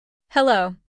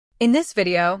Hello. In this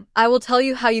video, I will tell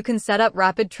you how you can set up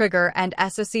rapid trigger and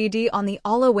SOCD on the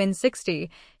Aula Win60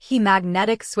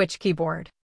 magnetic switch keyboard.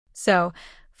 So,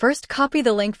 first copy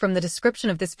the link from the description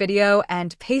of this video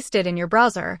and paste it in your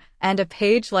browser, and a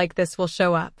page like this will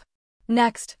show up.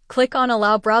 Next, click on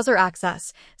Allow Browser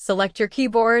Access, select your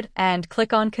keyboard, and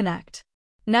click on Connect.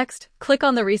 Next, click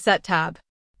on the Reset tab.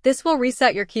 This will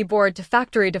reset your keyboard to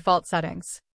factory default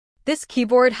settings. This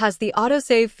keyboard has the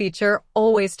autosave feature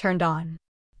always turned on.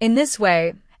 In this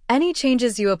way, any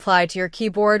changes you apply to your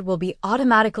keyboard will be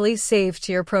automatically saved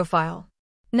to your profile.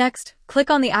 Next, click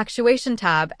on the Actuation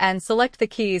tab and select the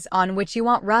keys on which you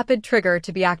want rapid trigger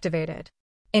to be activated.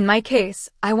 In my case,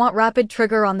 I want rapid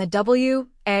trigger on the W,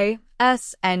 A,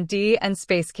 S, and D and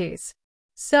space keys.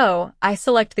 So, I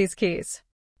select these keys.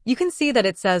 You can see that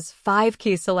it says 5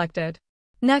 keys selected.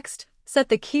 Next, set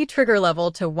the key trigger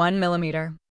level to 1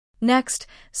 mm. Next,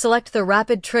 select the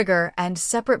rapid trigger and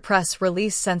separate press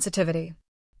release sensitivity.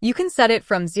 You can set it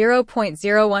from 0.01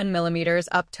 mm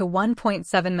up to 1.7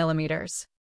 mm.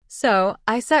 So,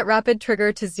 I set rapid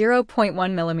trigger to 0.1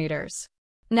 mm.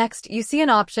 Next, you see an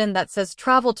option that says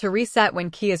travel to reset when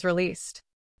key is released.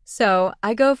 So,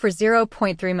 I go for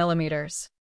 0.3 mm.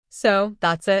 So,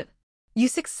 that's it. You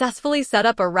successfully set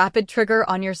up a rapid trigger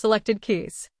on your selected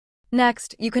keys.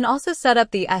 Next, you can also set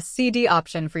up the SOCD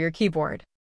option for your keyboard.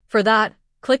 For that,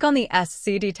 click on the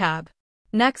SOCD tab.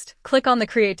 Next, click on the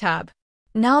Create tab.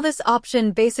 Now this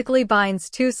option basically binds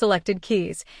 2 selected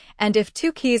keys, and if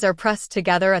 2 keys are pressed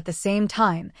together at the same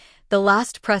time, the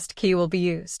last pressed key will be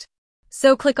used.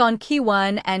 So click on key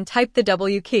 1 and type the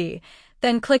W key,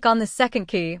 then click on the second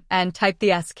key and type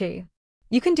the S key.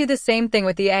 You can do the same thing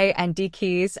with the A and D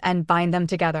keys and bind them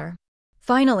together.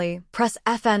 Finally, press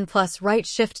FN plus right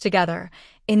shift together.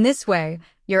 In this way,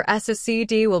 your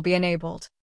SOCD will be enabled.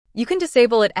 You can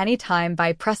disable it anytime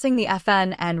by pressing the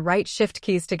FN and right shift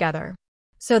keys together.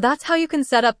 So that's how you can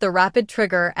set up the rapid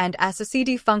trigger and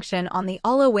SOCD function on the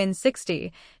Aula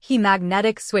Win60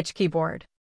 magnetic switch keyboard.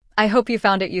 I hope you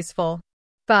found it useful.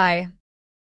 Bye.